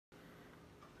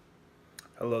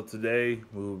Hello, today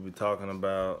we will be talking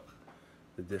about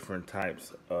the different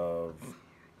types of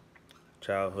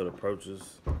childhood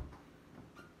approaches,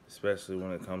 especially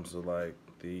when it comes to like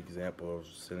the example of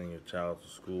sending your child to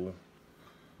school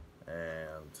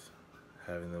and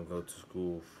having them go to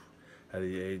school at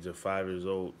the age of 5 years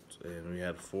old. And we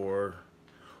had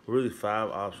really five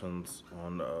options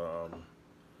on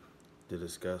the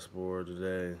discuss board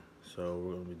today. So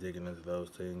we're going to be digging into those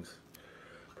things.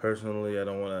 Personally, I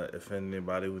don't want to offend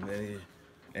anybody with any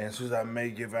answers I may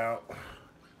give out.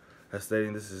 As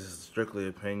stating this is strictly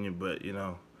opinion, but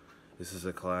this is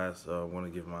a class. I want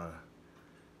to give my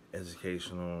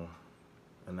educational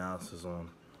analysis on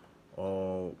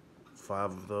all five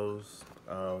of those.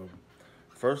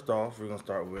 First off, we're gonna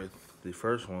start with the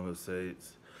first one that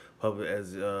says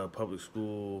public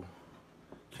school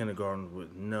kindergarten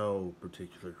with no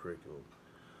particular curriculum.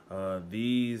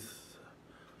 These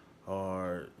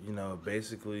are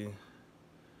basically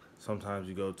sometimes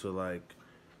you go to like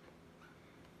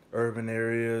urban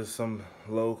areas, some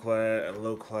low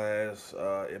class,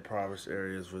 impoverished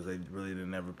areas where they really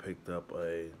never picked up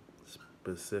a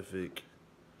specific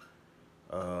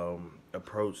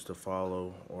approach to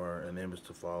follow or an image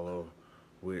to follow,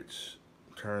 which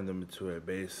turned them into a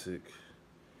basic,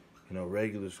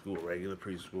 regular school, regular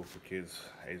preschool for kids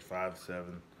age 5 to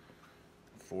 7,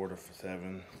 4 to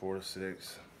 7, 4 to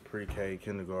 6, pre-K,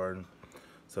 kindergarten.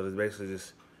 So they basically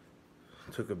just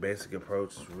took a basic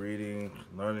approach to reading,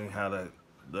 learning how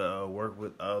to work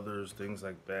with others, things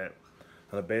like that.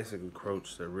 And a basic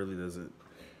approach that really doesn't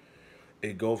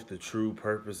engulf the true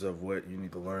purpose of what you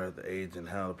need to learn at the age and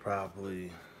how to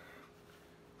properly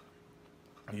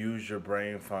use your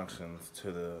brain functions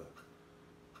to the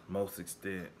most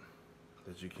extent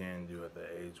that you can do at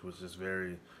that age, which is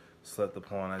very slept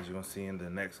upon, as you're going to see in the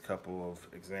next couple of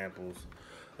examples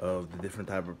of the different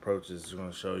type of approaches. It's going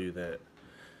to show you that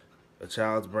a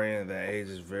child's brain at that age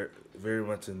is very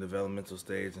much in developmental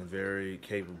stage and very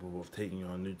capable of taking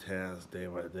on new tasks day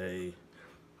by day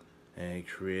and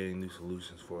creating new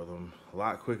solutions for them a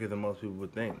lot quicker than most people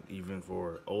would think, even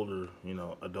for older,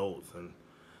 adults and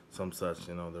some such.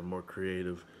 They're more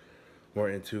creative, more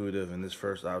intuitive, and this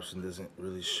first option doesn't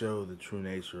really show the true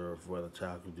nature of what a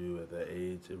child can do at that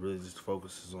age. It really just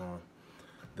focuses on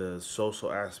the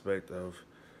social aspect of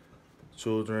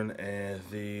children and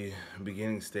the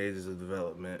beginning stages of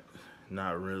development.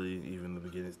 Not really even the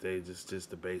beginning stage, it's just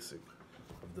the basic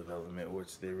of development,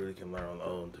 which they really can learn on their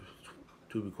own,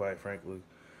 to be quite frankly.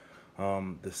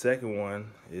 The second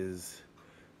one is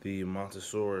the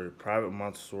private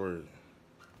Montessori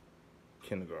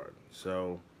kindergarten.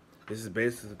 So this is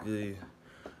basically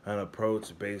an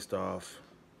approach based off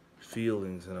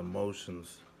feelings and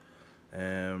emotions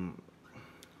and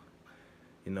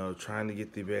trying to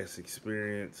get the best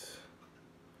experience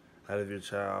out of your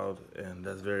child, and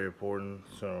that's very important.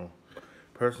 So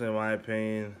personally, in my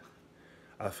opinion,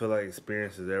 I feel like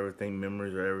experience is everything,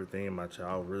 memories are everything, and my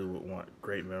child really would want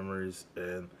great memories,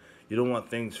 and you don't want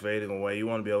things fading away. You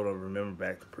want to be able to remember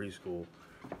back to preschool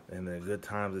and the good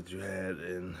times that you had,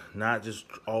 and not just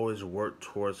always work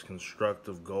towards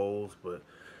constructive goals, but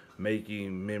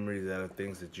making memories out of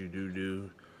things that you do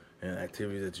and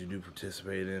activities that you do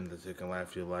participate in that it can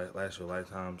last your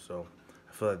lifetime. So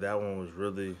I feel like that one was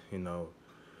really,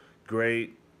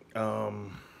 great. I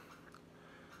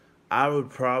would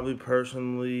probably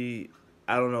personally,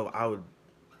 I don't know, I would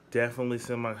definitely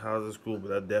send my child to school, but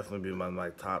that'd definitely be my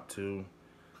like top two.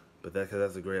 But cause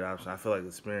that's a great option. I feel like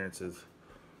experiences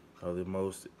are the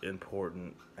most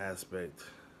important aspect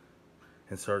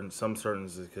in some certain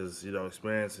because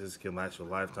experiences can last your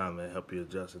lifetime and help you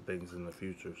adjust to things in the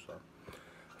future. So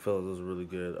I feel like those are really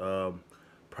good.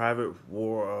 Private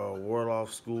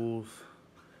Waldorf schools,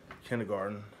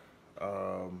 kindergarten,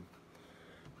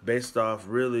 based off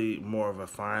really more of a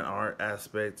fine art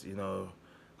aspect,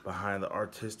 behind the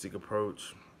artistic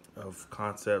approach of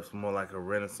concepts, more like a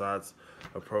Renaissance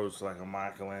approach, like a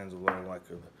Michelangelo, like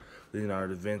a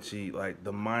Leonardo da Vinci, like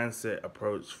the mindset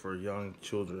approach for young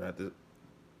children at the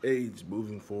age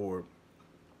moving forward,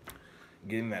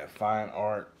 getting that fine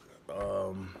art,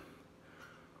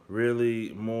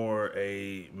 really more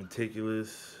a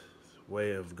meticulous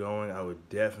way of going. I would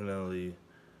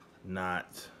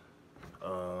not,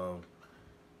 uh,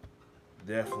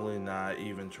 definitely not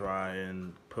even try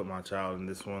and put my child in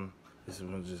this one. This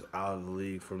one's just out of the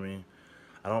league for me.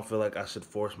 I don't feel like I should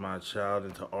force my child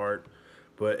into art,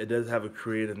 but it does have a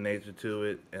creative nature to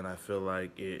it, and I feel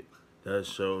like it does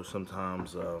show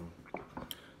sometimes,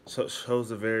 shows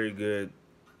a very good,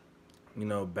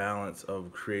 balance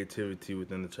of creativity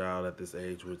within the child at this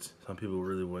age, which some people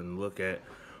really wouldn't look at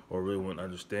or really wouldn't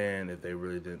understand if they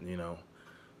really didn't,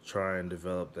 try and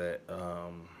develop that,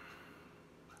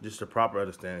 just a proper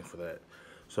understanding for that.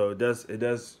 So it does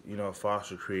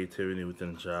foster creativity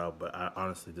within the child, but I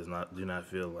honestly do not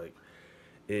feel like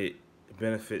it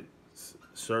benefits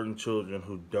certain children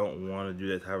who don't want to do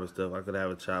that type of stuff. I could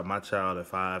have a child, my child at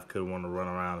 5 could want to run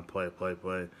around and play,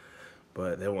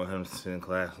 but they want him to sit in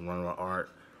class and learn about art.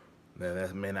 Man,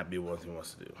 that may not be what he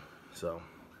wants to do. So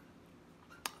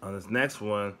on this next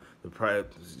one,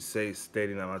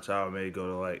 stating that my child may go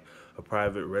to like a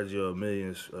private Reggio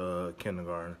Emilian's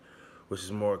kindergarten, which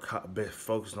is more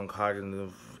focused on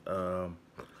cognitive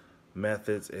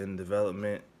methods and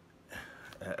development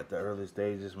at the early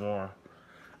stages more.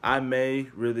 I may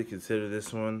really consider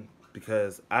this one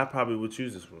because I probably would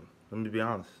choose this one. Let me be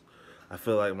honest. I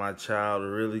feel like my child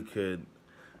really could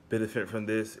benefit from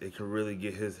this. It could really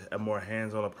get a more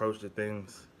hands-on approach to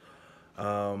things.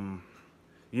 I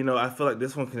feel like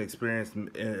this one can experience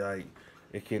like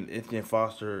it can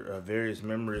foster various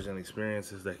memories and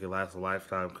experiences that can last a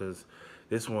lifetime. Because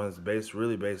this one's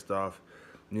really based off,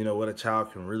 what a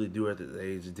child can really do at this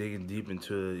age, digging deep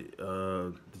into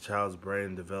the child's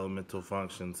brain developmental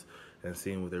functions and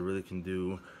seeing what they really can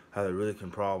do, how they really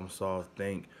can problem solve,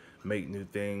 think, make new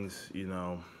things.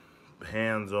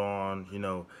 Hands on.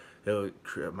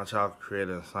 My child can create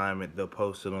an assignment. They'll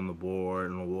post it on the board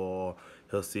and the wall.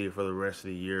 He'll see it for the rest of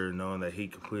the year, knowing that he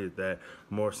completed that.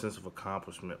 More sense of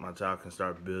accomplishment. My child can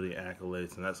start building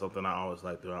accolades, and that's something I always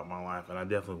like throughout my life, and I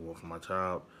definitely want for my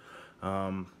child.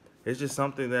 It's just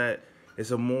something that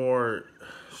it's a more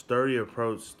sturdy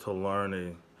approach to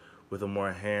learning, with a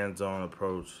more hands-on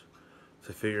approach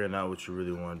to figuring out what you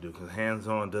really want to do. Because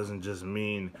hands-on doesn't just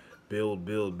mean build.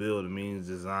 It means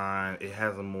design. It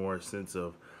has a more sense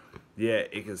of,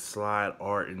 it can slide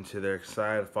art into their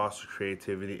side, foster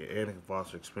creativity, and it can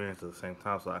foster experience at the same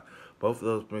time. So both of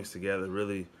those mixed together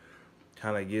really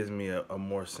kind of gives me a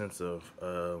more sense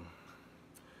of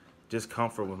just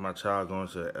comfort with my child going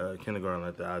to kindergarten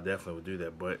like that. I definitely would do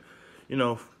that. But,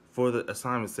 for the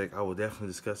assignment's sake, I will definitely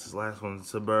discuss this last one,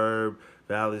 suburb,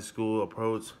 valley school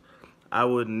approach. I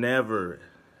would never,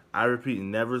 I repeat,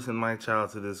 never send my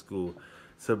child to this school.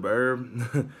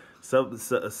 Suburb,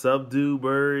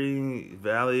 Sudbury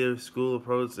Valley school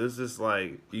approach. It's just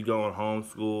like you going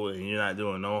homeschool and you're not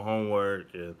doing no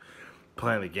homework and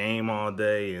playing a game all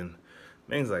day and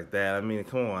things like that. I mean,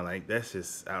 come on, like that's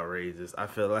just outrageous. I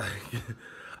feel like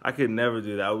I could never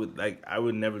do that. I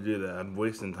would never do that. I'm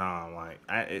wasting time.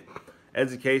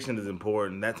 Education is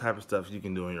important. That type of stuff you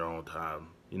can do in your own time.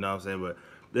 You know what I'm saying? But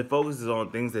the focus is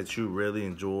on things that you really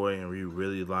enjoy and you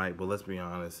really like. But let's be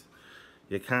honest,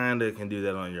 you kind of can do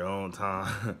that on your own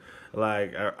time.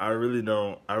 I really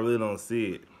don't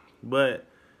see it. But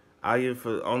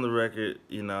on the record,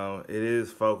 it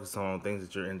is focused on things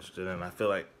that you're interested in. I feel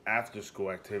like after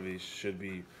school activities should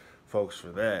be focused for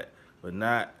that, but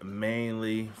not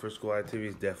mainly for school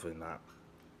activities. Definitely not.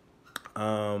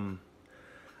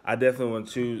 I definitely want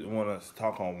to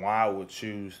talk on why I would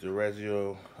choose the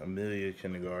Reggio Emilia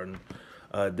kindergarten.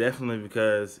 Definitely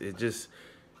because it just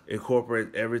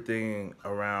incorporates everything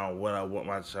around what I want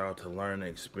my child to learn,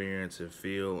 experience, and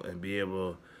feel, and be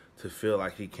able to feel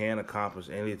like he can accomplish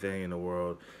anything in the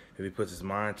world if he puts his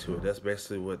mind to it. That's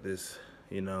basically what this,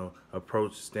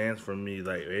 approach stands for me.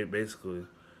 Like, basically,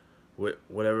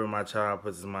 whatever my child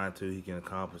puts his mind to, he can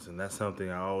accomplish. And that's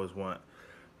something I always want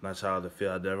my child to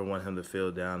feel. I never want him to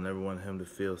feel down. Never want him to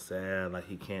feel sad, like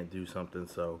he can't do something.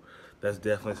 So that's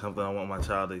definitely something I want my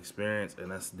child to experience,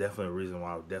 and that's definitely a reason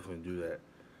why I would definitely do that.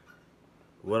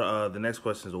 The next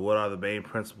question is, what are the main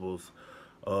principles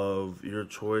of your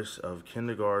choice of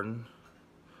kindergarten?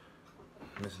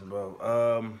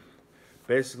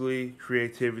 Basically,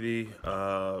 creativity,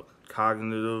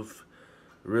 cognitive,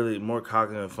 really more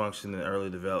cognitive function and early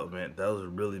development. Those are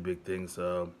really big things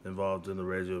involved in the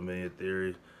Reggio Emilia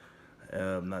theory.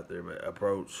 Not theory, but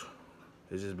approach.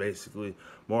 It's just basically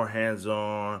more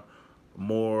hands-on,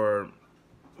 more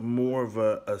of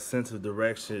a sense of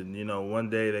direction. One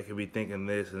day they could be thinking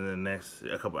this, and then the next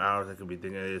a couple hours they could be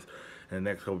thinking this, and the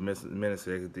next couple minutes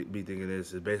they could be thinking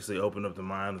this. It's basically open up the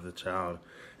mind of the child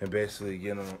and basically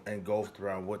get them engulfed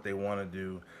around what they want to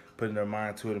do, putting their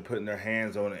mind to it and putting their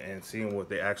hands on it and seeing what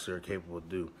they actually are capable of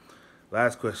do.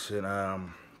 Last question,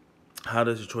 how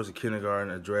does your choice of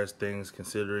kindergarten address things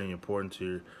considering important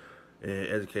to your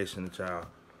education of the child?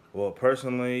 Well,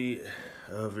 personally,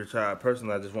 I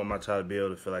just want my child to be able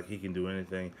to feel like he can do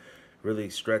anything, really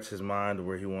stretch his mind to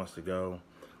where he wants to go.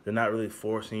 They're not really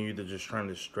forcing you, they're just trying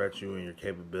to stretch you and your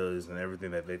capabilities and everything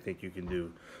that they think you can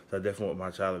do. So I definitely want my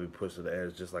child to be pushed to the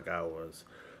edge just like I was.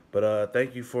 But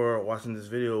thank you for watching this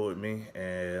video with me,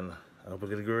 and I hope you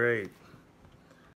get a great grade.